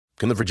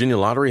Can the Virginia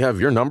Lottery have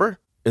your number?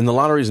 In the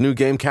lottery's new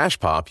game, Cash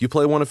Pop, you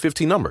play one of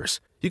 15 numbers.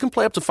 You can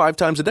play up to 5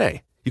 times a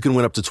day. You can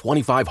win up to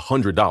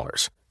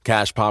 $2,500.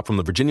 Cash Pop from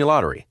the Virginia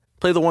Lottery.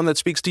 Play the one that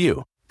speaks to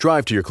you.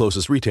 Drive to your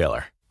closest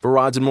retailer. For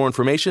odds and more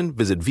information,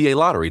 visit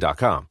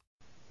VALottery.com.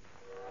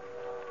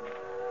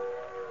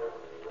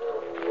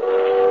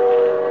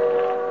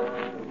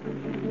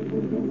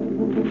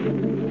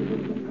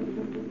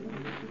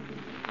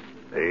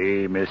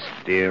 The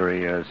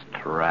Mysterious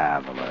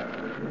Traveler.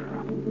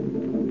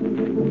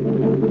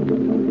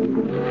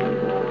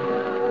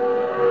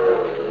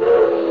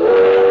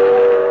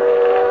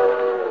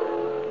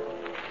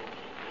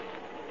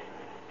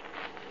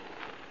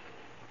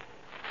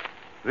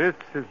 This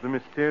is the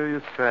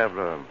Mysterious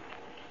Traveler,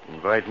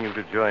 inviting you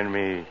to join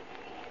me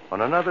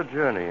on another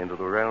journey into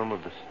the realm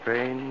of the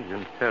strange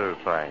and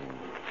terrifying.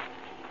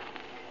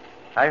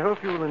 I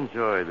hope you will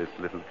enjoy this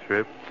little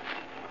trip,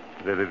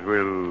 that it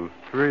will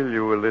thrill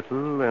you a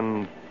little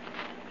and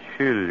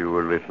chill you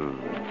a little.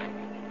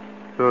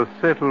 So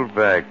settle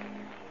back,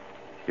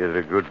 get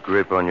a good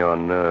grip on your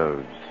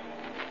nerves.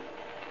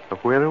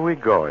 But where are we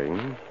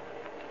going?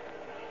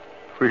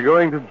 We're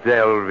going to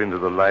delve into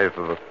the life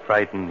of a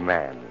frightened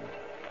man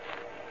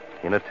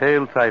in a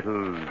tale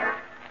titled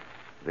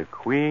The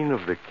Queen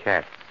of the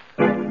Cats.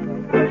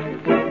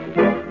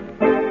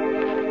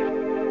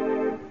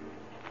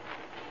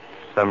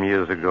 Some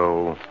years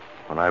ago,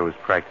 when I was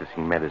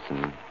practicing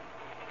medicine,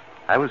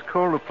 I was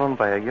called upon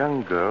by a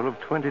young girl of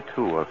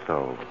 22 or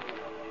so.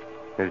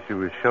 As she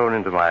was shown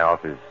into my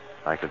office,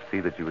 I could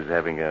see that she was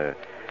having a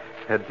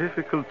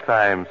difficult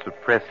time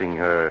suppressing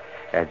her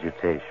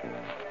agitation.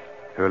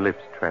 Her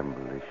lips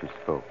trembled as she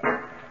spoke.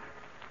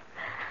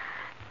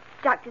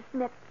 Dr.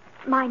 Smith,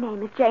 my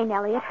name is Jane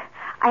Elliott.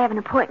 I have an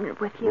appointment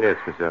with you. Yes,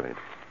 Miss Elliott.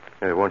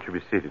 Won't you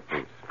be seated,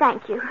 please?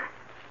 Thank you.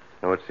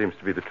 Now, what seems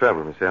to be the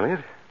trouble, Miss Elliott?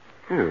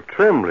 You're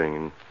trembling,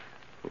 and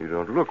you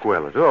don't look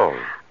well at all.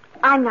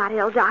 I'm not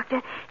ill,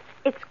 Doctor.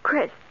 It's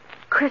Chris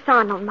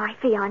Arnold, my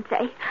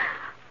fiancé.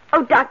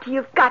 Oh, Doctor,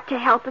 you've got to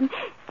help him.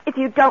 If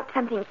you don't,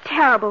 something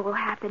terrible will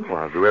happen. Well,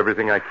 I'll do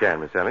everything I can,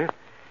 Miss Elliott.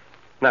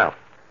 Now,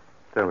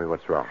 tell me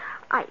what's wrong.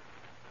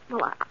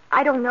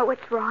 I don't know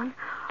what's wrong.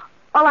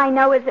 All I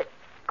know is that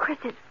Chris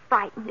is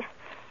frightened.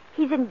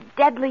 He's in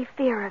deadly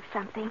fear of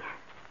something.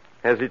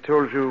 Has he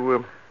told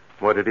you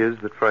what it is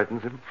that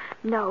frightens him?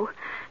 No,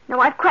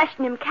 I've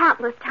questioned him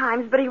countless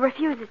times, but he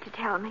refuses to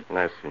tell me.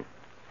 I see.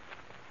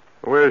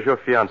 Where is your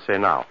fiancé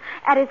now?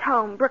 At his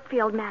home,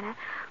 Brookfield Manor.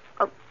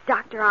 Oh,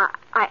 Doctor,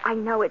 I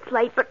know it's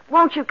late, but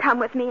won't you come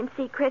with me and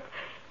see Chris?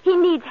 He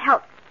needs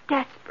help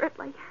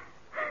desperately.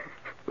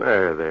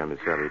 There, Miss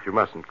Elliott. You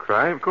mustn't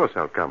cry. Of course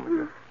I'll come with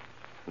you.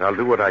 And I'll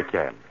do what I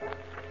can.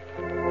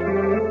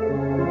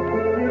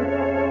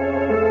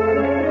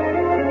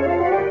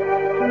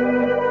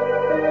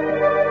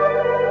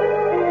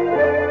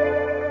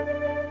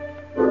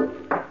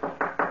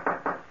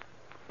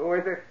 Who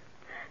is it?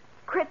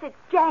 Chris, it's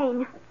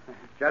Jane.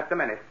 Just a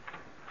minute.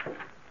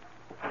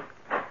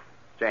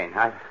 Jane,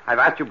 I've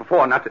asked you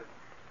before not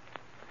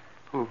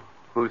to...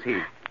 Who's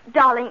he?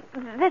 Darling,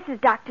 this is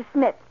Dr.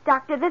 Smith.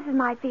 Doctor, this is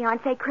my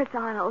fiancé, Chris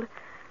Arnold.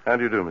 How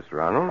do you do,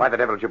 Mr. Arnold? Why the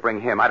devil did you bring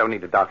him? I don't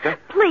need a doctor.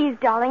 Please,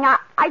 darling,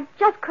 I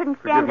just couldn't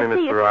stand Forgive me,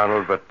 to see Mr.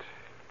 Arnold, but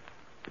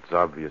it's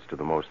obvious to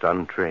the most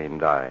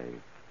untrained eye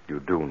you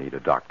do need a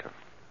doctor.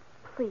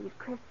 Please,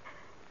 Chris,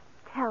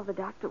 tell the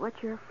doctor what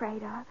you're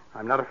afraid of.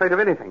 I'm not afraid of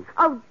anything.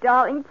 Oh,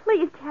 darling,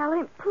 please tell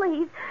him,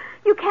 please.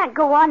 You can't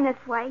go on this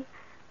way.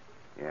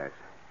 Yes,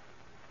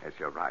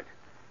 you're right.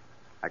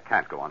 I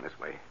can't go on this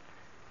way.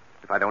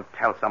 If I don't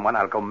tell someone,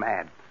 I'll go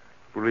mad.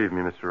 Believe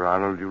me, Mr.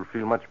 Arnold, you'll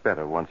feel much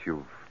better once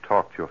you've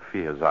talked your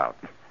fears out.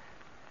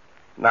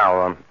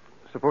 Now,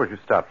 suppose you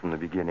start from the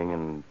beginning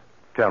and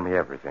tell me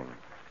everything.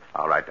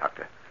 All right,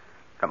 Doctor.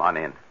 Come on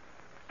in.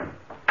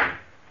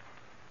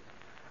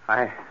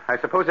 I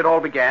suppose it all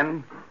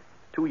began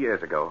 2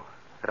 years ago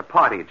at a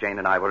party Jane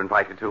and I were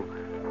invited to.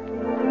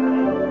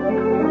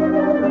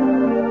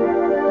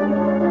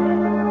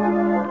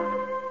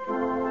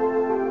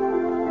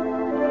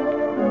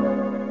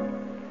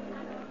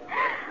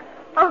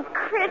 Oh,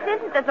 Chris,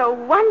 isn't this a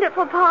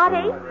wonderful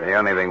party? The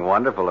only thing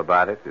wonderful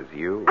about it is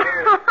you.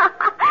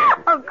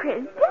 Oh,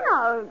 Chris,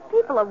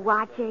 people are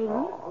watching.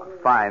 Oh,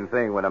 fine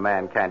thing when a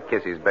man can't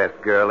kiss his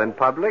best girl in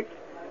public.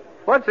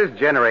 What's this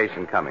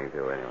generation coming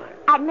to, anyway?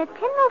 At Miss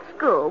Tyndall's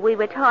school, we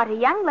were taught a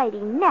young lady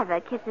never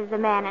kisses a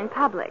man in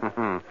public.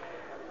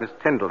 Miss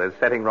Tyndall is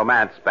setting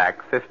romance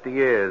back 50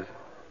 years.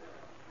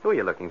 Who are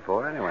you looking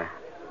for, anyway?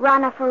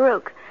 Rana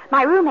Farouk,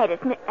 my roommate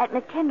at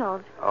Miss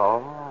Tyndall's.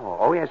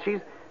 Oh, yes, she's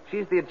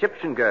the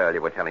Egyptian girl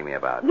you were telling me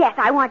about. Yes,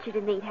 I want you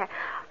to meet her.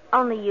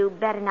 Only you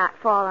better not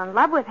fall in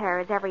love with her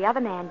as every other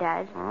man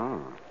does.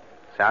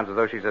 Sounds as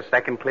though she's a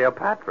second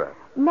Cleopatra.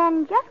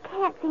 Men just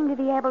can't seem to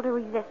be able to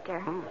resist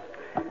her.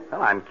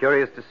 Well, I'm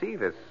curious to see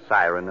this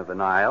siren of the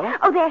Nile.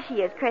 Oh, there she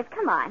is, Chris.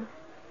 Come on.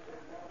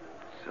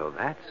 So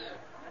that's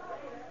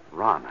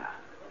Rana.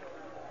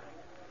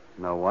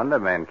 No wonder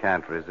men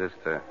can't resist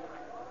her.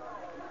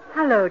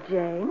 Hello,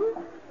 Jane.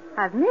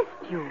 I've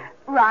missed you.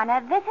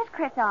 Rana, this is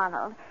Chris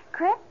Arnold.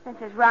 Chris.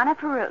 This is Rana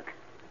Farouk.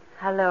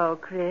 Hello,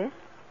 Chris.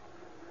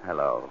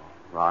 Hello,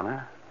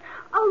 Rana.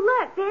 Oh,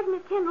 look, there's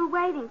Miss Tyndall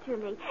waving to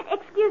me.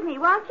 Excuse me,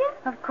 won't you?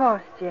 Of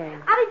course,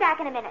 Jane. I'll be back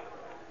in a minute.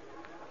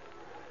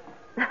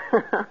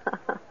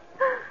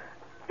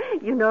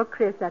 You know,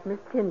 Chris, that Miss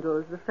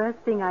Tyndall's the first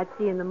thing I'd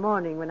see in the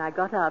morning when I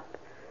got up.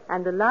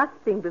 And the last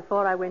thing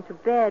before I went to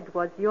bed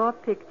was your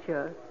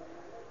picture.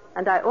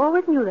 And I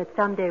always knew that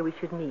someday we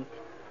should meet.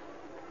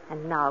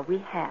 And now we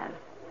have.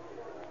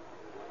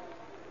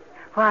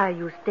 Why are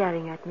you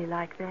staring at me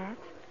like that?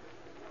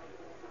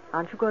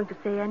 Aren't you going to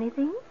say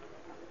anything?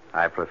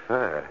 I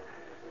prefer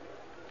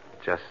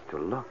just to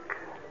look.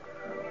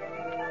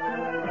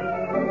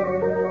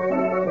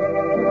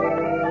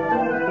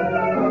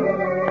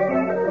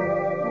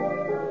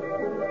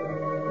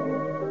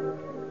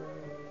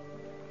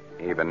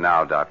 Even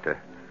now, Doctor,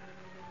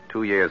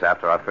 2 years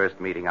after our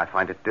first meeting, I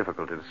find it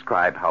difficult to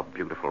describe how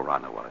beautiful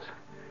Rana was.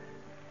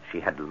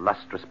 She had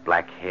lustrous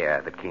black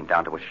hair that came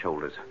down to her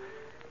shoulders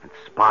and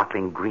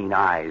sparkling green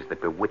eyes that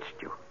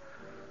bewitched you.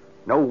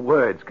 No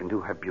words can do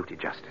her beauty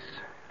justice.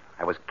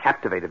 I was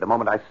captivated the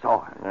moment I saw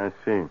her.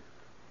 I see.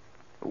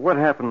 What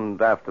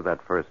happened after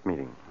that first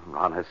meeting?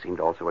 Rana seemed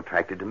also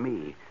attracted to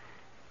me.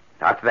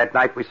 After that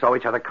night, we saw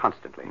each other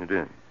constantly. You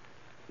did?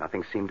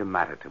 Nothing seemed to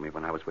matter to me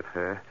when I was with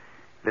her.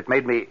 It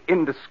made me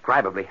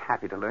indescribably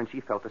happy to learn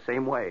she felt the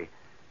same way.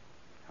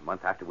 A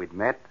month after we'd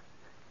met,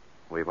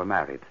 we were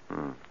married.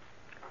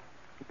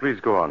 Please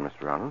go on,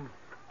 Mr. Ronald.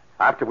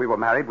 After we were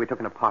married, we took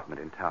an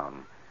apartment in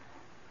town.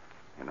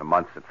 In the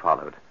months that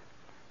followed,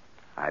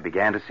 I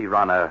began to see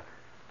Rana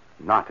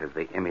not as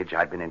the image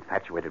I'd been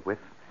infatuated with,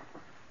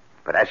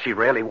 but as she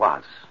really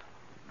was,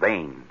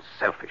 vain,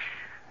 selfish,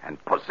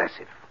 and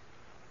possessive.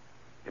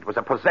 It was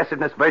a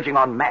possessiveness verging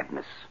on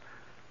madness.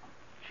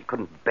 She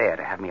couldn't bear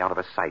to have me out of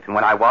her sight, and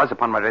when I was,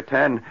 upon my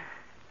return,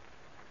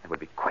 there would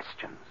be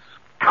questions,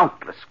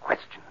 countless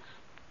questions.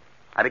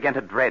 I began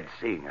to dread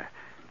seeing her.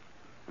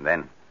 And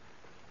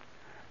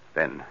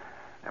then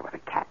there were the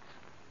cats.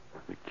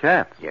 The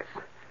cats? Yes.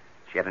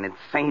 She had an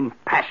insane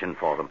passion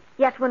for them.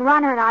 Yes, when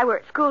Rana and I were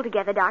at school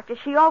together, Doctor,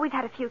 she always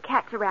had a few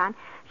cats around.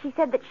 She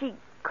said that she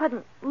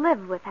couldn't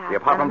live without The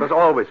apartment them. was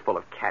always full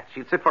of cats.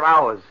 She'd sit for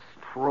hours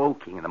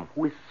stroking them,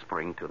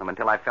 whispering to them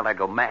until I felt I'd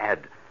go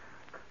mad.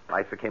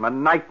 Life became a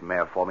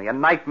nightmare for me, a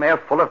nightmare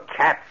full of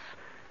cats.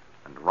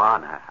 And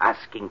Rana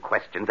asking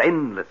questions,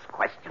 endless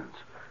questions.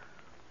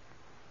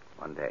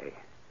 One day,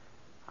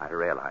 I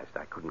realized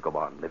I couldn't go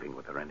on living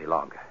with her any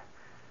longer,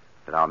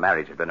 that our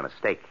marriage had been a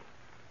mistake.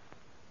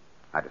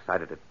 I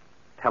decided to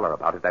tell her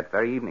about it that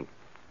very evening.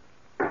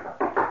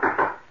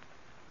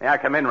 May I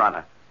come in,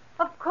 Rana?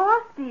 Of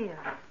course, dear.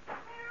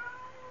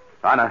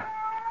 Rana,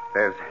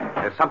 there's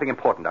something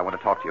important I want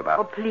to talk to you about.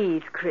 Oh,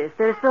 please, Chris,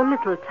 there's so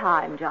little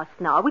time just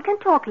now. We can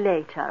talk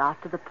later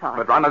after the party.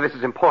 But, Rana, this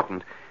is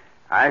important.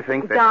 I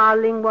think that...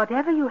 Darling,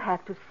 whatever you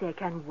have to say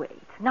can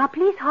wait. Now,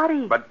 please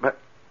hurry. But...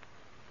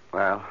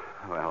 Well,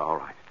 all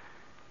right.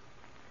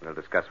 We'll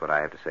discuss what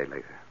I have to say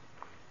later.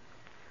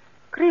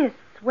 Chris,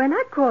 when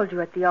I called you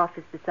at the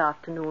office this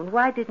afternoon,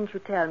 why didn't you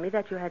tell me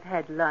that you had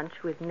had lunch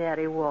with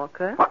Mary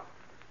Walker? What?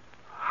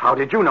 How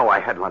did you know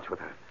I had lunch with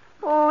her?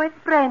 Oh, a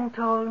friend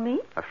told me.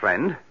 A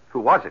friend?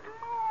 Who was it?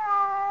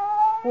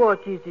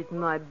 What is it,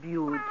 my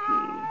beauty?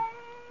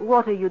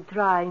 What are you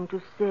trying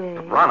to say?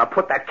 Rana,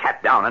 put that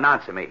cat down and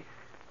answer me.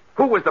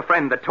 Who was the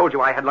friend that told you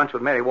I had lunch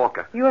with Mary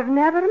Walker? You have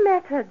never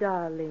met her,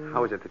 darling.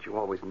 How is it that you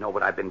always know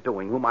what I've been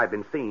doing, whom I've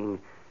been seeing?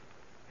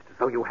 It's as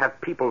though you have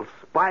people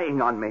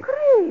spying on me.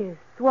 Chris,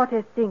 what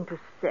a thing to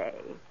say.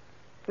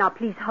 Now,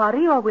 please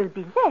hurry or we'll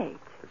be late.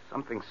 There's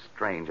something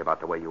strange about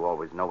the way you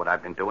always know what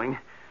I've been doing.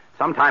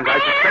 Sometimes I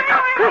suspect...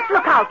 Chris,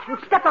 look out. You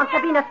stepped on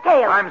Sabina's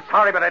tail. I'm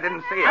sorry, but I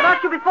didn't see it. I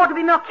asked you before to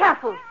be more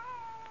careful.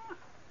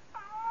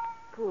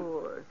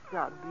 Poor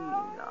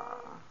Sabina.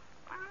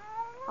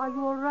 Are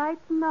you all right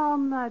now,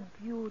 my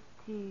beauty?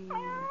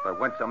 If there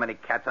weren't so many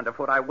cats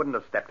underfoot, I wouldn't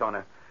have stepped on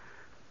her.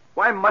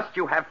 Why must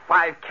you have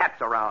 5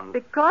 cats around?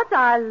 Because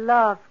I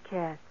love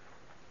cats.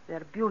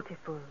 They're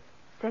beautiful,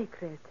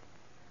 sacred.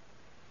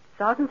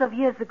 Thousands of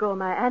years ago,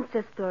 my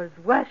ancestors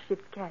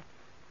worshipped cats.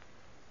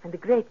 And the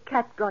great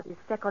cat goddess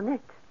Sekhmet.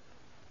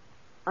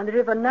 On the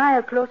river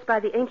Nile, close by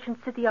the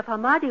ancient city of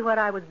Hamadi, where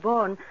I was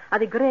born, are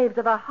the graves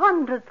of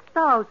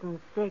 100,000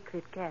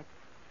 sacred cats.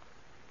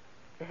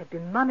 They have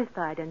been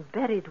mummified and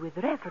buried with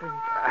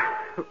reverence.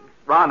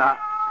 Rana,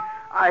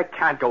 I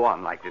can't go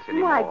on like this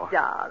anymore. My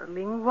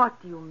darling, what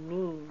do you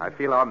mean? I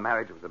feel our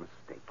marriage was a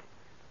mistake.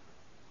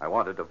 I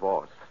want a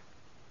divorce.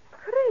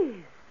 Chris,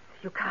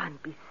 you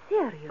can't be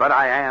serious. But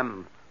I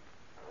am.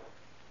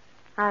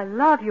 I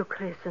love you,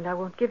 Chris, and I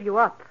won't give you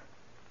up.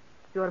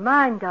 You're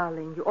mine,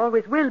 darling. You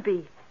always will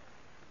be.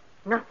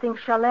 Nothing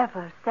shall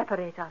ever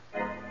separate us.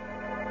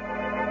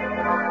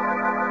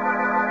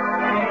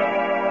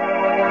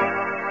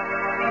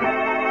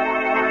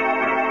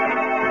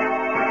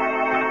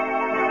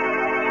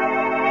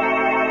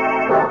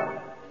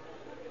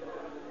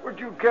 Would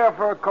you care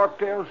for a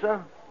cocktail,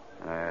 sir?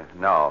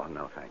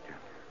 No, thank you.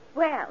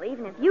 Well,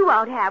 even if you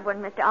won't have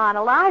one, Mr.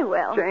 Arnold, I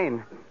will.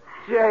 Jane,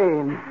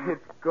 Jane,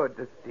 it's good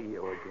to see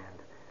you again.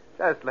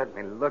 Just let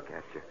me look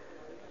at you.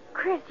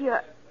 Chris,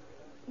 you're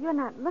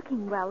not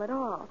looking well at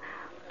all.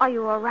 Are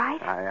you all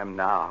right? I am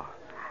now.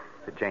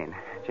 Jane,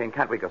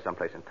 can't we go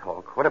someplace and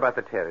talk? What about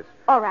the terrace?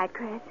 All right,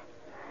 Chris.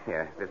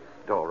 Here, this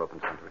door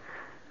opens onto it.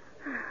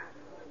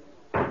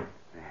 Yeah,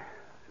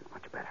 this is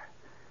much better.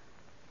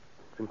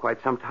 It's been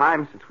quite some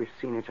time since we've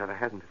seen each other,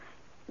 hasn't it?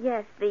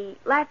 Yes, the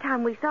last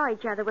time we saw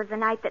each other was the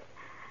night that...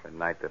 The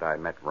night that I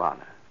met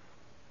Rana.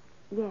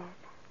 Yes.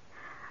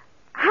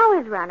 How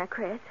is Rana,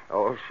 Chris?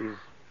 Oh,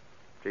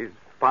 she's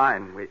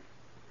fine.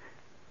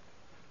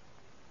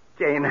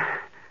 Jane,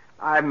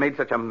 I've made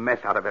such a mess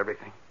out of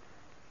everything.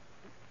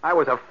 I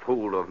was a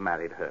fool to have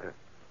married her.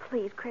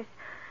 Please, Chris,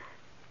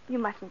 you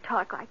mustn't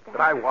talk like that.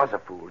 But I was a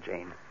fool,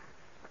 Jane.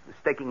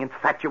 Mistaking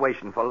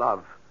infatuation for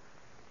love.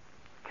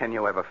 Can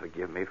you ever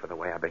forgive me for the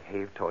way I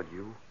behaved toward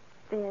you?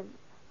 There's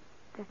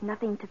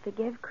nothing to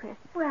forgive, Chris.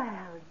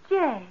 Well,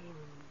 Jane,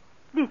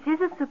 this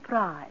is a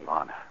surprise.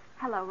 Rana.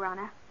 Hello,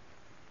 Rana.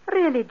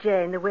 Really,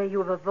 Jane, the way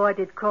you've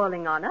avoided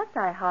calling on us,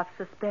 I half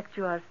suspect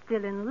you are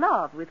still in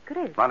love with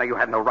Chris. Rana, you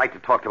had no right to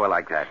talk to her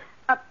like that.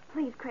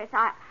 Please, Chris,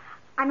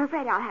 I'm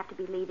afraid I'll have to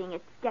be leaving.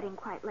 It's getting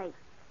quite late.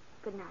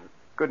 Good night.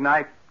 Good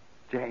night,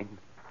 Jane.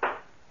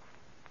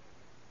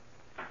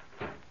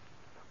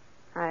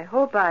 I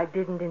hope I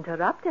didn't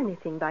interrupt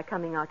anything by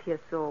coming out here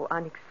so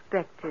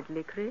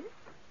unexpectedly, Chris.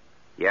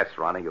 Yes,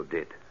 Rana, you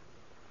did.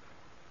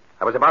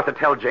 I was about to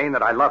tell Jane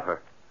that I love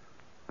her,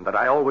 and that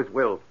I always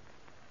will.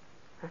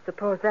 I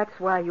suppose that's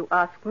why you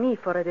asked me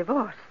for a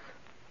divorce.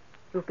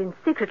 You've been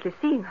secretly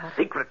seeing her.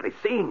 Secretly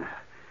seeing her?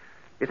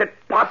 Is it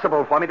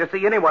possible for me to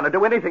see anyone or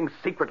do anything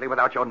secretly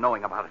without your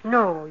knowing about it?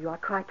 No, you are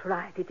quite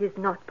right. It is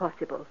not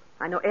possible.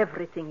 I know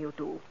everything you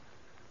do.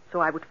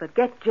 So I would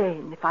forget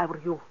Jane if I were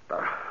you.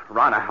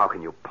 Rana, how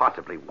can you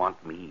possibly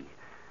want me?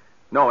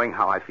 Knowing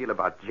how I feel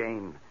about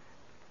Jane.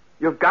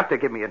 You've got to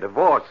give me a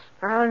divorce.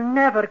 I'll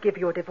never give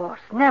you a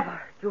divorce.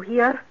 Never. You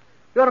hear?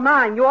 You're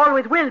mine. You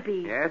always will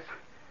be. Yes?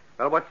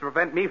 Well, what's to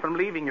prevent me from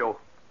leaving you?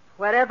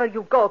 Wherever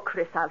you go,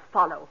 Chris, I'll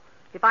follow.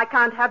 If I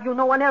can't have you,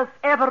 no one else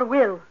ever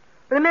will.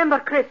 Remember,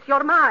 Chris,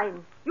 you're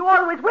mine. You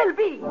always will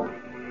be.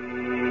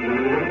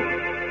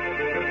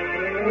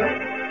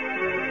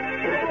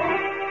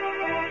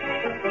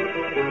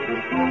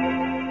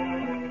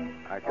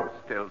 I can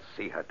still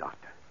see her,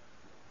 Doctor,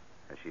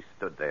 as she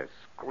stood there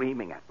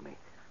screaming at me.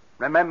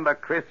 Remember,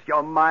 Chris,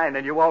 you're mine,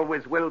 and you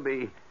always will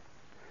be.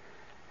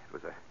 It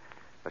was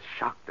a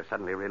shock to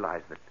suddenly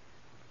realize that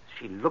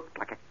she looked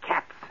like a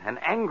cat, an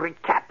angry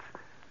cat.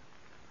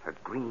 Her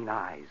green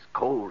eyes,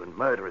 cold and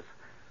murderous.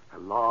 Her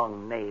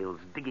long nails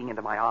digging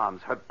into my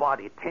arms. Her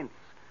body tense.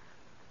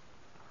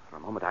 For a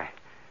moment,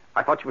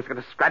 I thought she was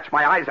going to scratch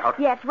my eyes out.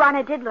 Yes,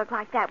 Rana did look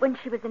like that when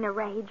she was in a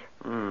rage.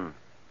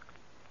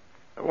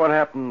 What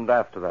happened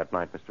after that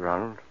night, Mr.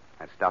 Arnold?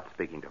 I stopped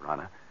speaking to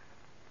Rana.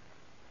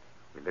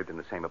 We lived in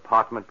the same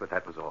apartment, but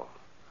that was all.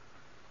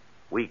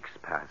 Weeks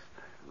passed.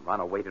 And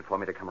Rana waited for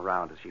me to come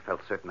around, as she felt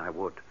certain I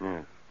would.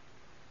 Yes.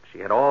 She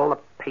had all the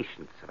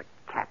patience of a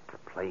cat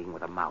playing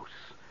with a mouse.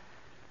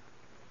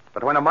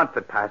 But when a month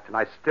had passed and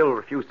I still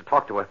refused to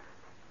talk to her,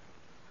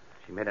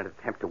 she made an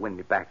attempt to win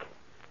me back.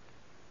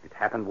 It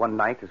happened one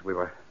night as we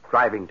were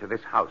driving to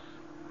this house.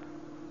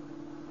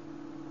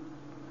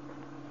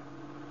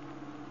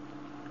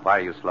 Why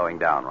are you slowing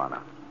down,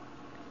 Rana?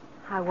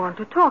 I want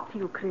to talk to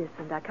you, Chris,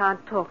 and I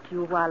can't talk to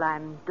you while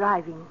I'm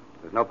driving.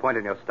 There's no point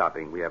in your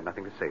stopping. We have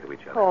nothing to say to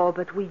each other. Oh,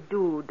 but we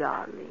do,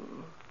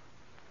 darling.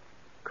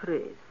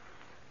 Chris,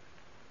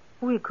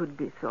 we could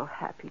be so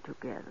happy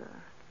together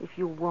if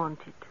you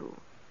wanted to.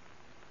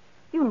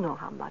 You know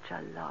how much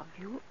I love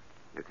you.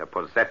 It's a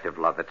possessive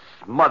love that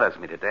smothers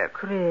me to death.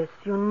 Chris,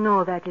 you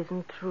know that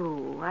isn't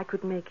true. I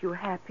could make you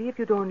happy if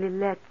you'd only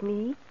let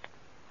me.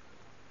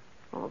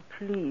 Oh,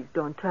 please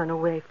don't turn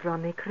away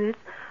from me, Chris.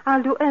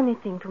 I'll do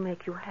anything to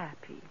make you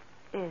happy.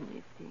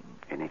 Anything.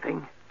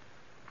 Anything?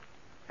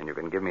 And you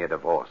can give me a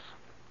divorce.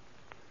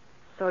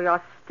 So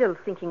you're still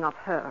thinking of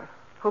her,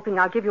 hoping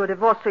I'll give you a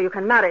divorce so you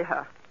can marry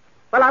her.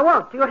 Well, I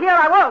won't. You hear?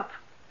 I won't.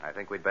 I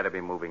think we'd better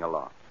be moving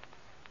along.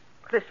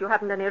 Chris, you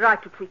haven't any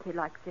right to treat me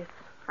like this.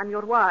 I'm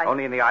your wife.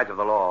 Only in the eyes of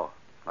the law,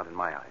 not in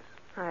my eyes.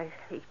 I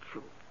hate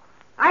you.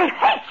 I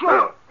hate you!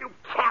 Oh, you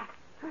cat!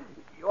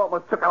 You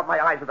almost took out my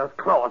eyes with those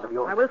claws of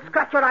yours. I will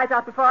scratch your eyes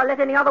out before I let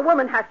any other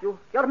woman have you.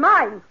 You're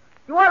mine.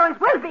 You always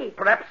will be.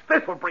 Perhaps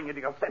this will bring you to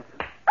your senses.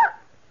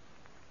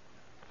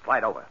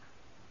 Slide over.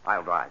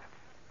 I'll drive.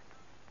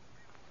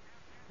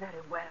 Very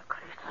well,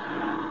 Chris.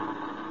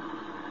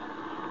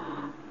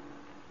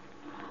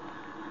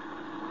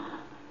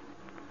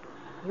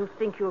 You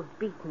think you've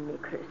beaten me,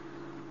 Chris.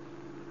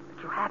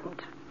 But you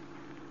haven't.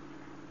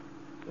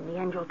 In the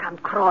end, you'll come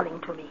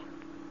crawling to me.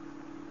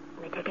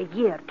 It may take a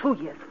year, 2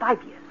 years,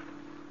 5 years.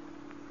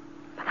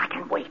 But I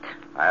can wait.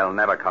 I'll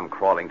never come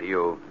crawling to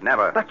you.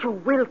 Never. But you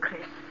will,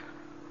 Chris.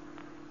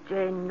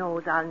 Jane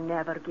knows I'll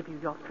never give you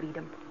your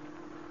freedom.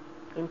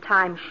 In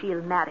time,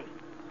 she'll marry.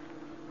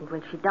 And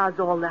when she does,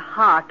 all the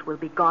heart will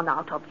be gone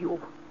out of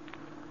you.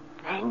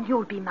 Then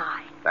you'll be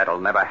mine. That'll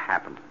never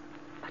happen.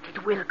 But But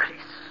it will,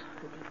 Chris.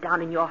 Deep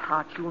down in your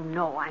heart, you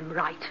know I'm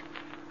right.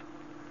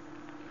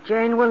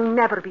 Jane will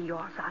never be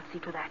yours. I'll see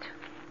to that.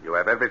 You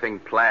have everything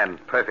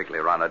planned perfectly,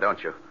 Rana,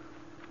 don't you?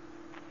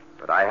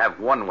 But I have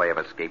one way of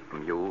escape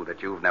from you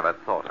that you've never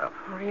thought of.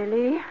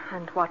 Really?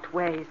 And what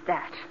way is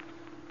that?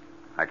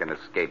 I can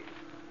escape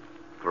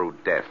through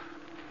death.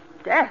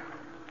 Death?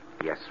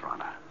 Yes,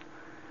 Rana.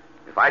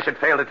 If I should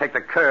fail to take the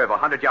curve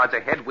 100 yards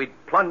ahead, we'd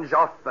plunge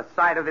off the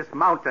side of this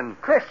mountain.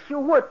 Chris, you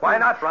would. Why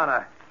not,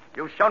 Rana?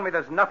 You've shown me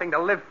there's nothing to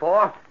live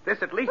for.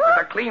 This at least is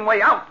a clean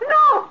way out.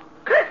 No!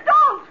 Chris,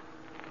 don't!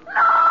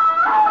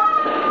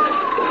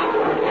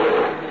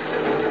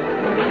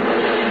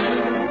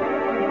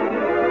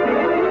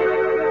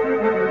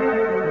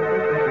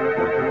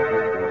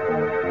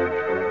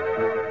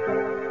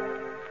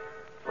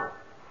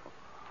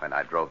 When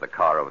I drove the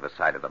car over the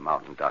side of the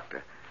mountain,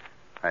 Doctor,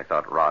 I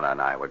thought Rana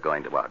and I were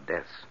going to our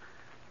deaths.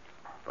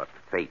 But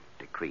fate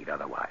decreed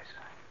otherwise.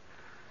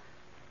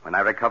 When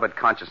I recovered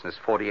consciousness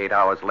 48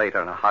 hours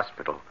later in a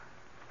hospital,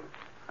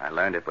 I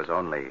learned it was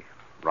only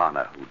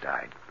Rana who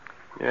died.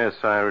 Yes,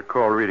 I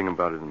recall reading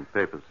about it in the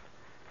papers.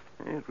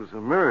 It was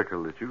a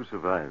miracle that you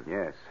survived.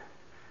 Yes.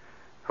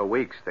 For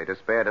weeks, they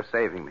despaired of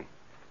saving me.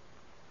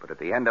 But at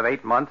the end of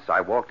 8 months,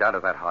 I walked out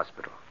of that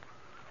hospital.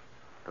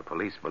 The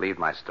police believed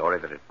my story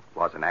that it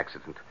was an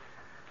accident.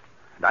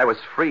 And I was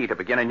free to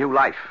begin a new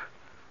life.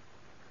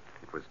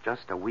 It was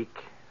just a week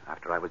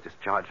after I was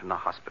discharged from the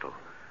hospital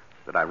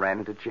that I ran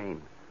into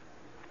Jane.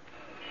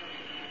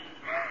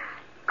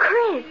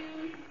 Chris!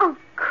 Oh,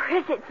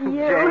 Chris, it's you.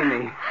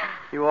 Janie,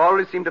 you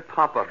always seem to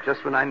pop up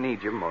just when I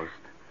need you most.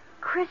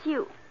 Chris,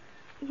 you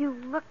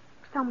look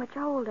so much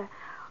older.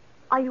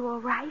 Are you all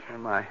right?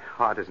 And my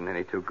heart isn't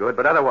any too good,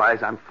 but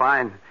otherwise I'm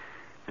fine.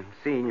 And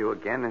seeing you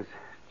again is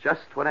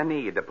just what I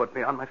need to put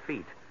me on my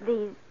feet.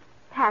 These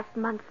past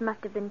months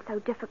must have been so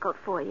difficult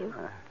for you.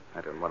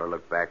 I don't want to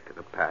look back to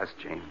the past,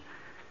 Jane,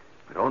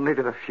 but only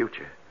to the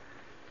future.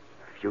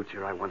 The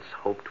future I once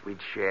hoped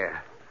we'd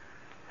share,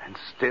 and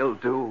still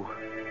do.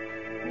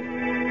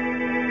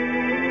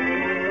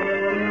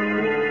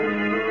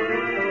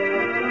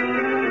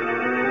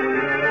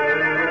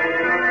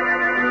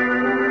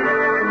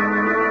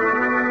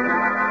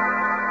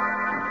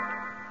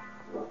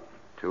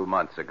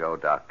 Months ago,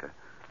 Doctor,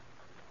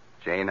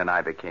 Jane and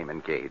I became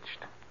engaged.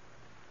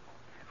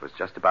 It was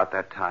just about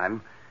that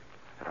time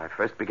that I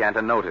first began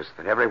to notice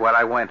that everywhere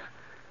I went,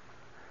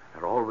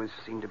 there always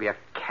seemed to be a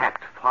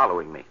cat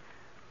following me.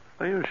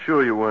 Are you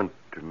sure you weren't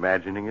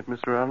imagining it,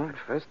 Mr. Arnold? At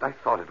first, I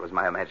thought it was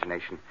my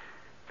imagination.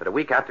 But a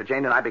week after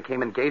Jane and I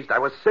became engaged, I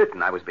was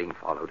certain I was being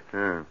followed.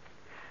 Yeah.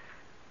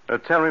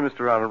 Tell me,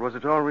 Mr. Arnold, was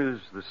it always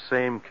the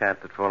same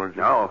cat that followed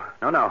you?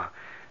 No.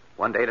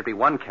 One day it'd be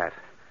one cat,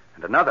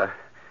 and another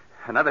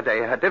day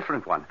a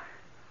different one.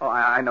 Oh,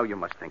 I know you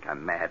must think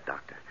I'm mad,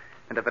 Doctor.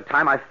 And at the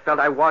time I felt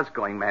I was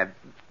going mad.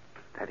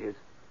 That is,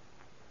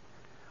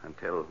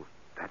 until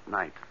that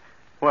night.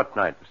 What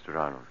night, Mr.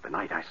 Arnold? The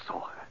night I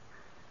saw her.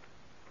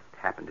 It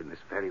happened in this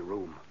very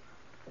room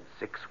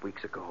 6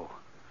 weeks ago.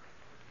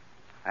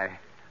 I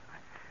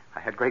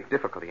had great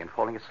difficulty in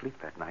falling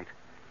asleep that night.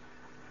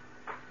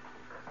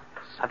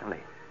 Suddenly,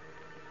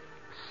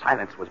 the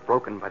silence was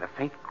broken by the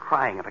faint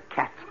crying of a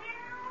cat.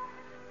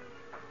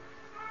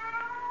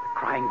 The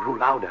crying grew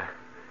louder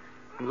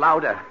and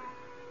louder.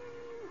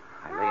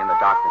 I lay in the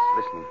darkness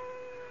listening,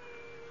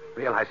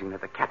 realizing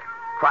that the cat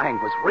crying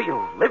was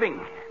real, living,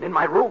 and in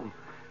my room.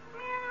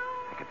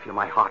 I could feel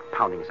my heart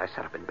pounding as I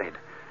sat up in bed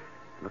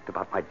and looked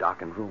about my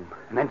darkened room.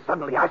 And then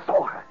suddenly I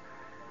saw her.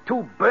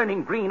 2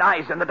 burning green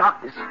eyes in the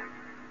darkness.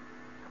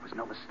 There was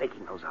no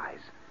mistaking those eyes.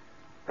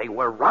 They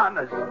were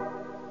Rana's.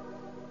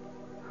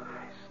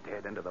 I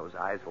stared into those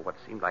eyes for what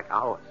seemed like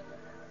hours.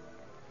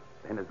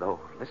 Then, as though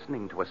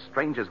listening to a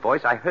stranger's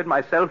voice, I heard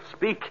myself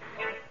speak.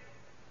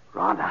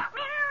 Rana.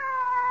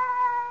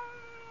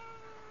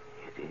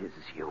 It is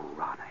you,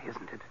 Rana,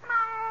 isn't it?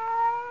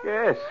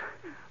 Yes.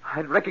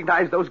 I'd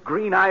recognize those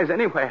green eyes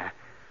anywhere.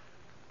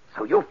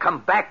 So you've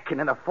come back,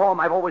 and in a form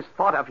I've always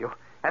thought of you,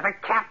 as a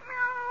cat.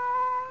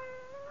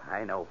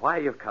 I know why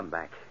you've come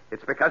back.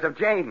 It's because of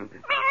Jane.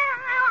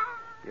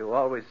 You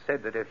always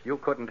said that if you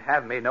couldn't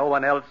have me, no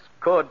one else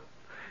could.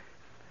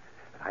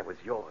 But I was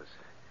yours,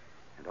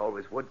 and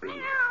always would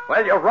be.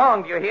 Well, you're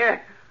wrong, do you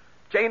hear?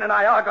 Jane and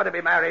I are going to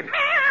be married.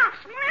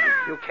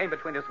 You came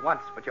between us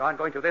once, but you aren't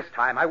going to this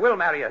time. I will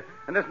marry you,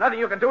 and there's nothing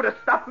you can do to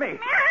stop me. You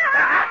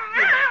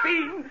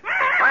fiend!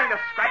 Trying to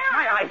scratch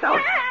my eyes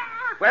out.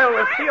 Well,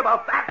 we'll see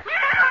about that.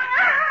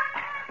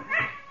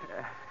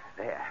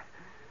 There.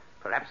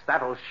 Perhaps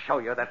that'll show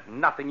you that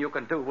nothing you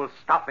can do will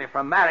stop me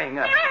from marrying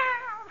her.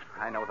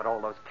 I know that all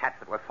those cats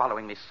that were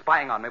following me,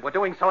 spying on me, were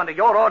doing so under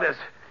your orders.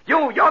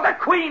 You're the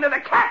queen of the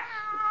cats.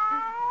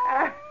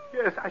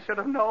 Yes, I should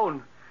have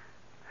known.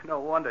 No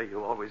wonder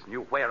you always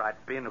knew where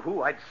I'd been,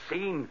 who I'd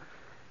seen.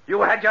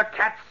 You had your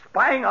cats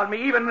spying on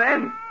me even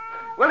then.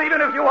 Well,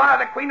 even if you are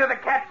the queen of the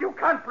cats, you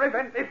can't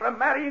prevent me from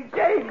marrying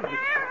Jane.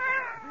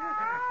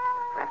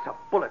 Perhaps a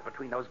bullet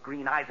between those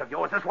green eyes of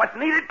yours is what's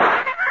needed.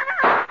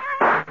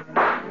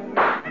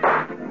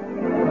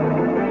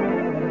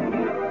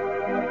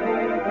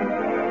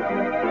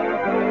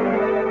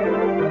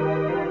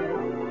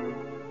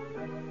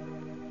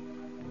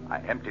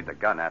 emptied the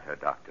gun at her,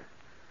 Doctor,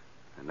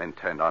 and then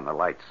turned on the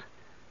lights.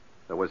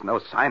 There was no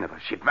sign of her.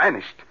 She'd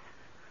vanished.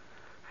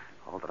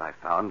 All that I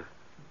found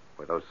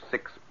were those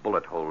 6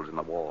 bullet holes in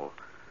the wall.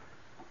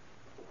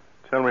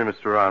 Tell me,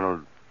 Mr.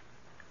 Arnold,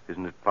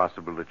 isn't it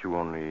possible that you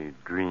only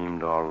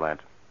dreamed all that?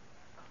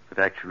 That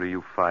actually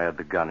you fired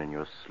the gun in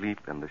your sleep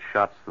and the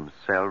shots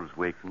themselves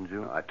wakened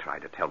you? I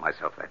tried to tell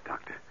myself that,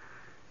 Doctor.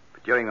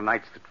 But during the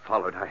nights that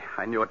followed,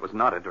 I knew it was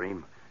not a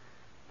dream.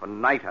 For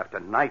night after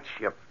night,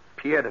 she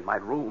appeared in my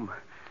room.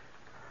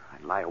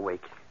 I'd lie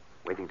awake,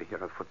 waiting to hear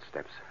her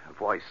footsteps, her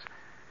voice.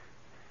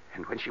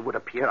 And when she would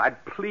appear,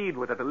 I'd plead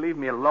with her to leave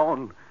me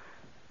alone.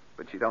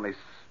 But she'd only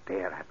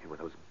stare at me with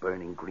those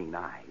burning green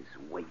eyes,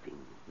 waiting.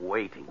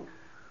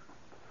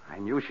 I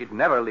knew she'd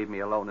never leave me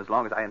alone as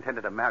long as I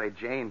intended to marry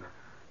Jane.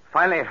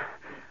 Finally,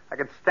 I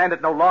could stand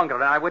it no longer,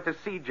 and I went to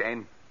see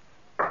Jane.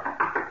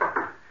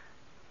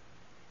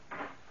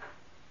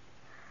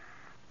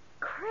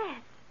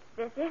 Chris,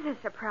 this is a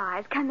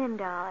surprise. Come in,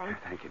 darling.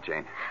 Thank you,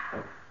 Jane.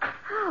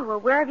 Oh,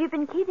 well, where have you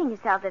been keeping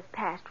yourself this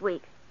past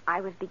week?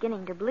 I was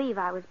beginning to believe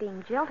I was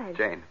being jilted.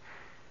 Jane,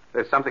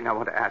 there's something I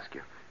want to ask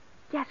you.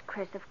 Yes,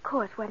 Chris, of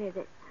course. What is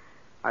it?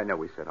 I know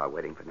we set our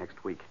wedding for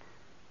next week.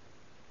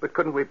 But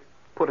couldn't we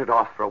put it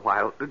off for a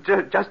while?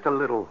 Just a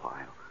little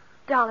while.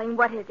 Darling,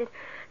 what is it?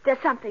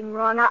 There's something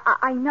wrong.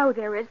 I know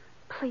there is.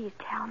 Please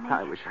tell me.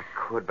 I wish I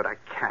could, but I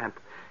can't.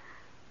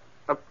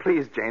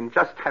 Please, Jane,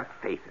 just have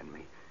faith in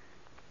me.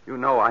 You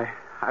know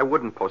I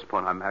wouldn't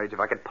postpone our marriage if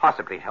I could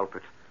possibly help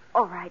it.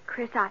 All right,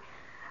 Chris,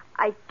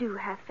 I do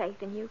have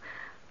faith in you.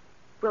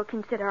 We'll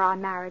consider our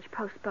marriage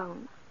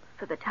postponed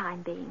for the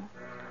time being.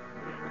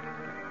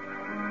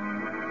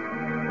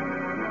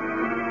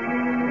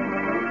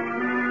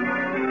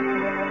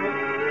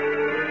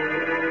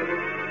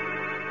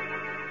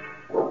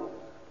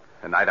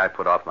 The night I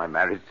put off my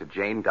marriage to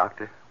Jane,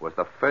 Doctor, was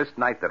the first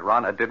night that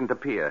Rana didn't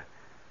appear.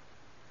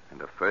 And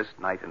the first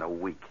night in a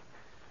week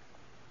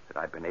that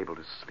I'd been able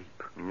to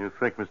sleep. You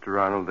think, Mr.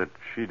 Arnold, that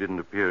she didn't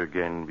appear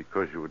again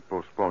because you had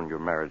postponed your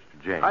marriage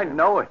to Jane? I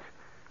know it.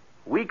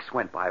 Weeks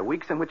went by,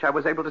 weeks in which I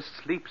was able to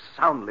sleep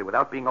soundly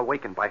without being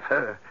awakened by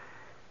her.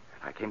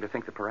 I came to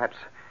think that perhaps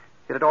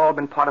it had all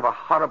been part of a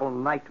horrible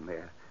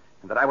nightmare,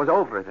 and that I was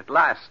over it at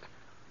last.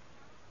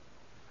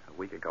 A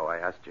week ago, I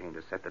asked Jane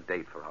to set the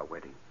date for our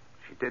wedding.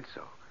 She did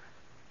so.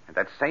 And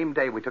that same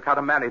day, we took out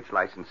a marriage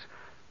license.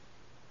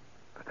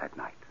 But that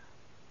night,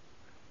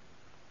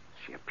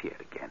 she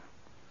appeared again.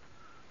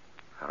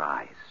 Her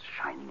eyes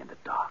shining in the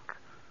dark,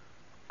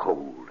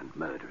 cold and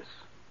murderous.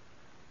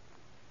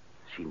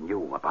 She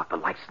knew about the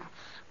license.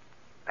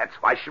 That's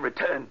why she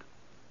returned.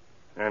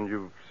 And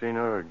you've seen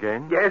her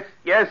again?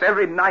 Yes,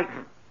 every night.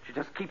 She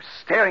just keeps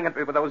staring at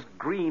me with those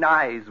green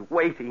eyes,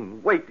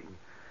 waiting.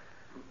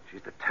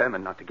 She's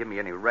determined not to give me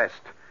any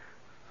rest.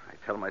 I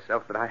tell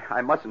myself that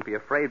I mustn't be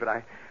afraid,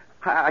 but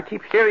I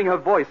keep hearing her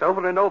voice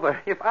over and over.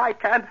 If I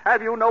can't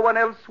have you, no one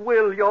else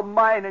will. You're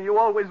mine, and you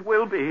always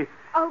will be.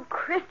 Oh,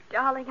 Chris,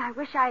 darling, I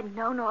wish I'd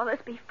known all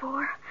this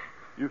before.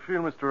 You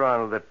feel, Mr.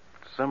 Arnold, that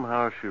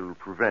somehow she'll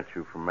prevent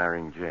you from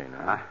marrying Jane,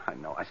 huh? I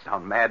know I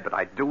sound mad, but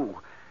I do.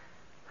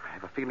 I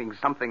have a feeling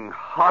something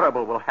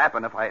horrible will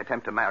happen if I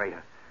attempt to marry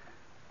her.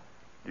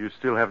 Do you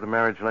still have the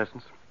marriage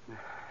license?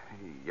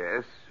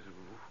 Yes.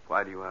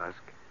 Why do you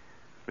ask?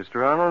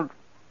 Mr. Arnold,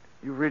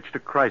 you've reached a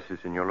crisis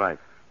in your life.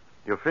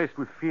 You're faced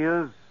with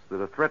fears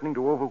that are threatening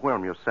to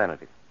overwhelm your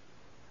sanity.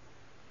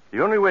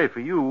 The only way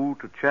for you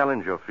to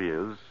challenge your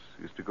fears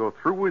is to go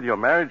through with your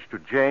marriage to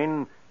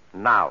Jane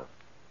now,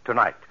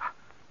 tonight.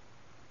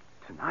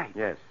 Tonight?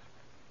 Yes.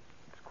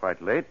 It's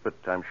quite late, but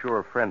I'm sure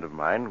a friend of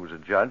mine who's a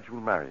judge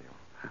will marry you.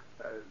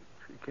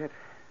 Get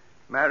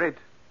married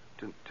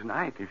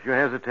tonight? If you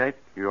hesitate,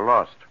 you're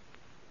lost.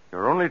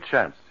 Your only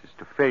chance is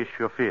to face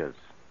your fears.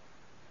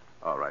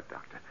 All right,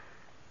 Doctor.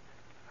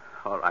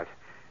 All right.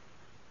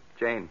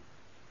 Jane,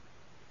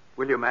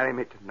 will you marry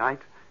me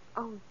tonight?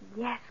 Oh,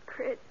 yes,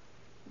 Chris.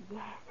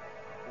 Yes.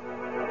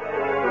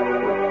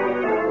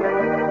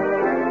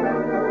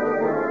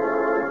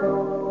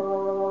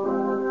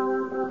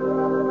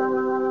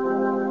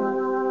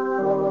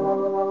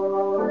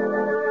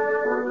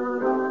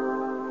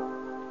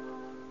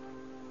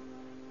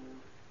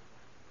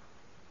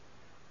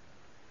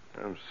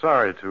 I'm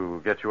sorry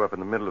to get you up in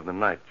the middle of the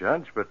night,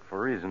 Judge, but for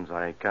reasons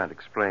I can't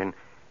explain,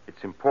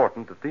 it's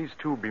important that these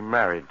two be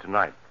married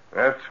tonight.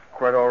 That's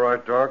quite all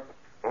right, Doc.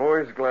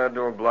 Always glad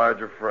to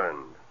oblige a friend.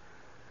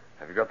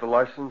 Have you got the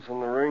license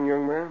and the ring,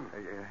 young man?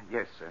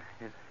 Yes, sir.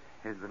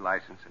 Here's the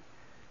license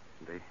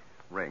and the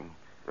ring.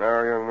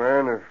 Now, young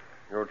man, if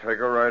you'll take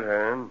a right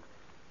hand.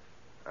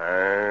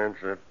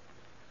 That's it.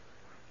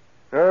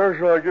 Now,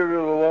 shall I give you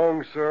the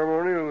long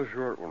ceremony or the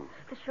short one?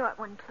 The short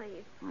one,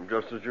 please.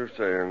 Just as you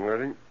say, young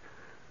lady.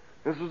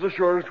 This is the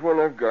shortest one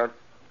I've got.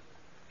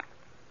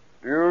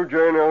 Do you,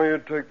 Jane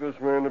Elliott, take this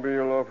man to be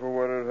your lawful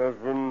wedded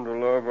husband, to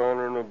love,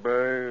 honor, and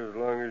obey as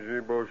long as ye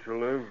both shall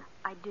live?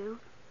 I do.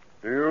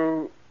 Do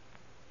you,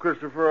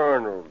 Christopher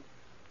Arnold,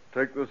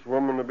 take this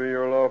woman to be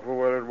your lawful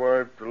wedded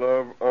wife, to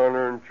love,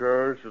 honor, and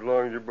cherish as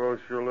long as you both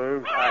shall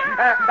live?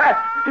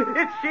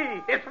 It's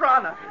she. It's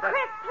Rana. Chris,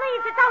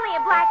 please, it's only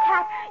a black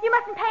cat. You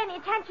mustn't pay any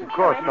attention to it. Of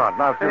course not.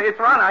 Now, It's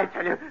Rana, I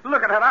tell you.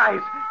 Look at her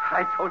eyes.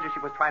 I told you she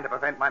was trying to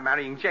prevent my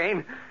marrying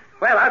Jane.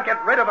 Well, I'll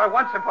get rid of her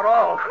once and for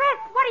all. Chris,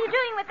 what are you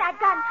doing with that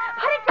gun?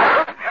 Put it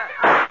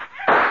down.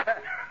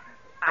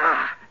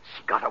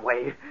 She got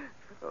away.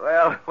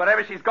 Well,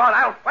 wherever she's gone,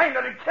 I'll find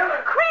her and kill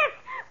her. Chris,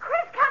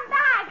 come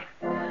back.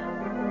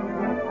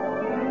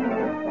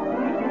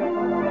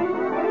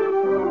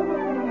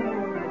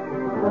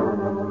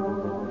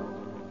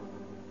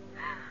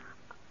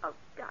 Oh,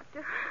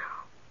 Doctor,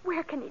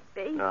 where can he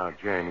be? now,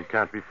 Jane, he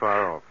can't be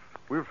far off.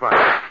 We'll find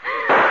him.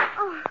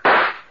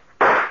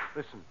 Oh,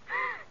 Listen,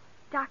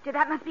 Doctor,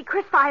 that must be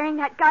Chris firing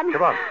that gun.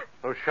 come on.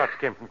 Those shots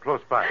came from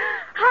close by.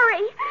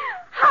 Hurry!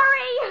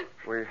 Hurry!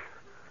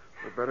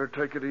 We better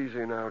take it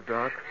easy now,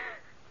 Doc.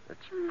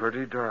 It's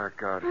pretty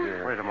dark out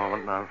here. Wait a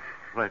moment, and I'll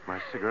light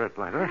my cigarette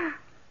lighter.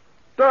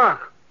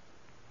 Doc!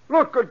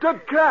 Look, a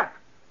dead cat!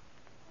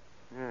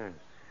 Yes.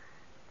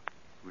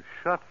 It was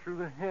shot through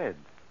the head.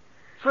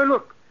 Say,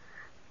 look.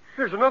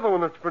 Here's another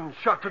one that's been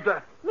shot to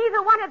death.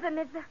 Neither one of them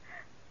is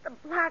the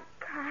black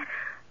cat.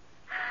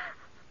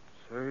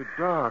 Say,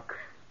 Doc,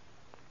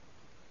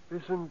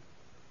 isn't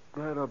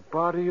that a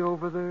body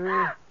over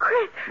there?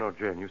 Chris! No,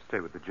 Jane, you stay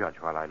with the judge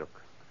while I look.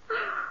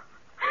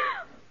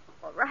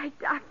 All right,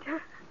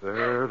 Doctor.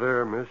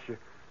 There, miss.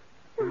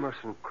 You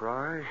mustn't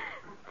cry.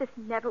 This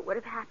never would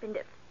have happened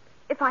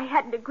if I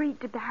hadn't agreed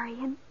to marry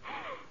him.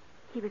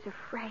 He was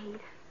afraid.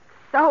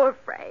 So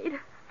afraid.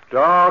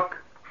 Doc,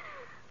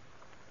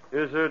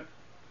 is it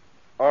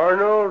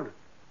Arnold?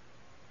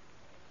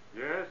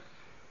 Yes.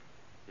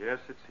 Yes,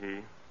 it's he.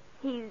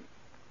 He's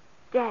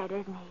dead,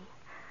 isn't he?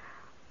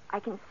 I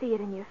can see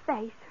it in your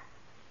face.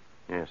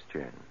 Yes,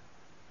 Jane.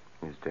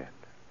 He's dead.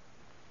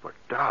 But,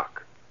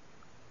 Doc,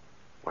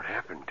 what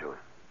happened to him?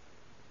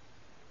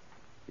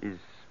 He's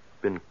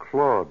been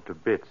clawed to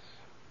bits,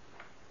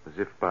 as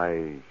if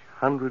by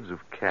hundreds of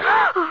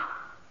cats.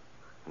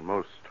 And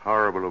most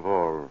horrible of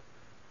all,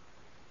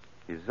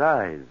 his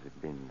eyes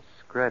have been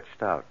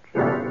scratched out.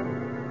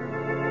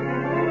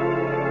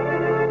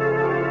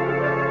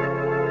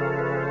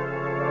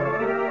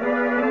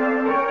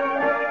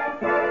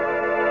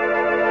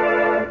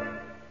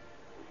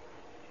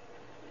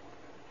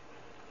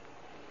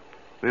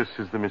 This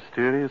is the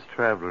mysterious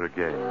traveler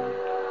again.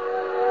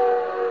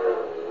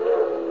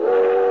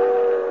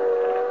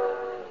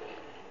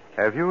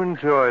 Have you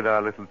enjoyed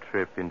our little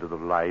trip into the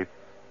life,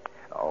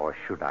 or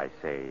should I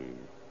say,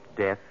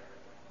 death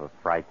of a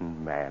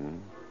frightened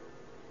man?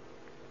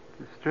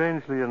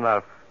 Strangely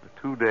enough,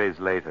 2 days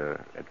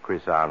later, at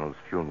Chris Arnold's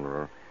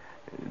funeral,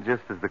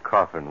 just as the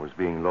coffin was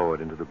being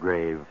lowered into the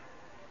grave,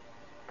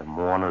 the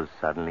mourners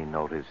suddenly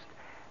noticed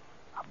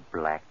a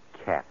black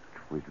cat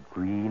with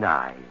green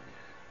eyes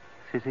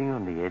sitting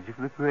on the edge of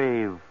the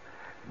grave,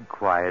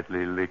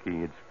 quietly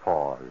licking its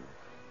paws.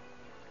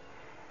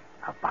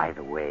 By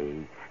the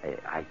way,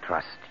 I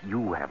trust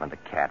you haven't a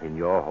cat in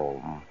your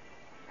home,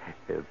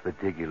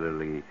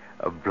 particularly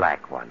a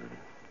black one.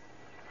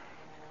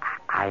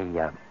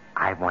 I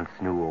once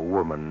knew a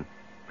woman,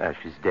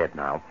 she's dead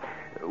now,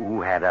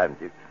 who had a...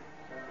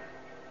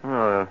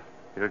 Oh,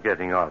 you're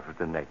getting off at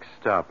the next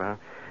stop, huh?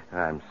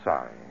 I'm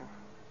sorry.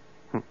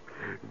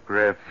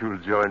 Perhaps you'll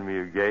join me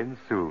again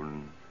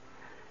soon.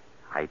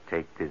 I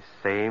take this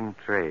same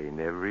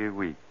train every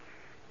week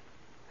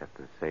at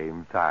the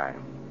same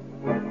time.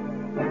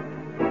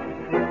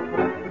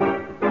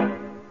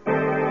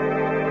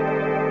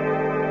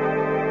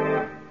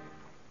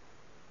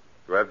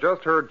 You have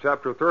just heard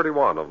Chapter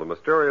 31 of The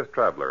Mysterious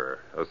Traveler,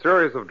 a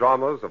series of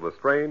dramas of the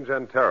strange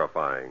and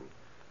terrifying.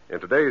 In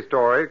today's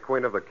story,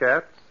 Queen of the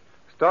Cats,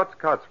 Stutz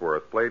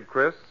Cotsworth played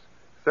Chris,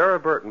 Sarah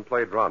Burton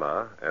played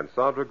Rana, and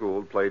Sandra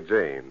Gould played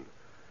Jane.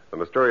 The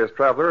Mysterious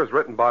Traveler is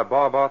written by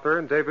Bob Arthur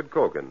and David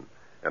Cogan,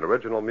 and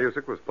original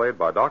music was played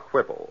by Doc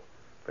Whipple.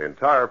 The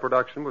entire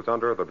production was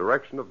under the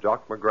direction of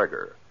Jock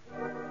McGregor.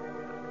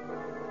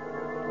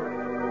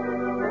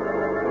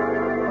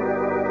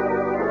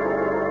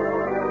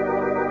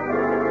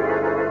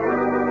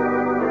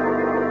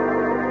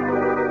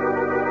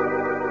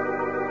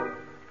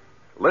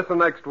 Listen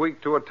next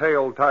week to a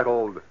tale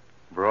titled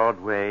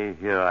Broadway,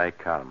 Here I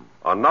Come.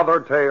 Another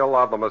Tale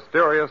of the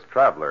Mysterious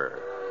Traveler.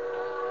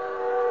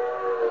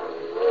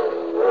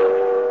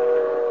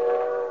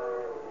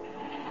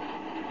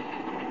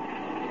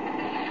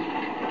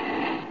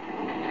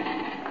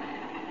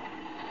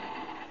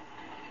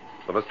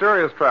 The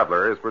Mysterious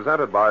Traveler is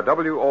presented by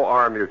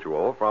WOR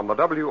Mutual from the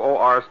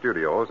WOR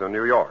studios in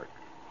New York.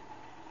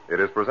 It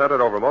is presented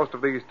over most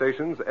of these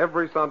stations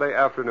every Sunday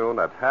afternoon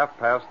at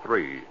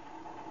 3:30.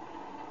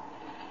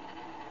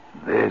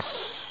 This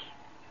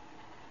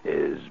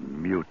is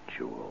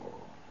Mutual.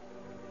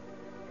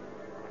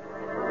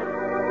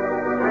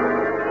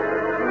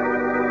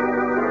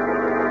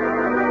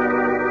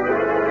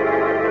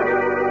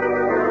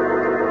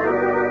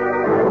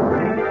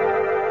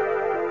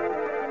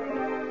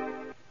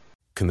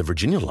 Can the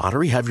Virginia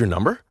Lottery have your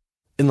number?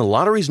 In the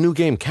lottery's new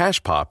game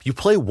Cash Pop, you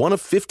play one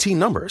of 15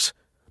 numbers.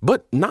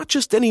 But not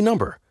just any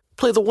number.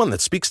 Play the one that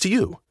speaks to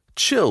you.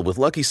 Chill with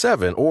Lucky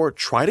 7 or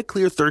try to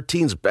clear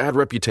 13's bad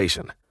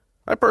reputation.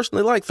 I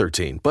personally like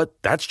 13, but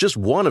that's just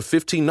one of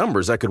 15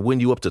 numbers that could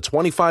win you up to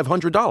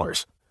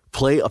 $2,500.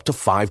 Play up to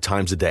 5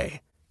 times a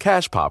day.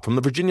 Cash Pop from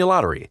the Virginia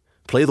Lottery.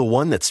 Play the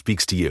one that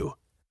speaks to you.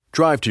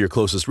 Drive to your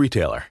closest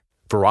retailer.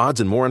 For odds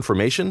and more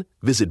information,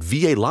 visit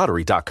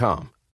VALottery.com.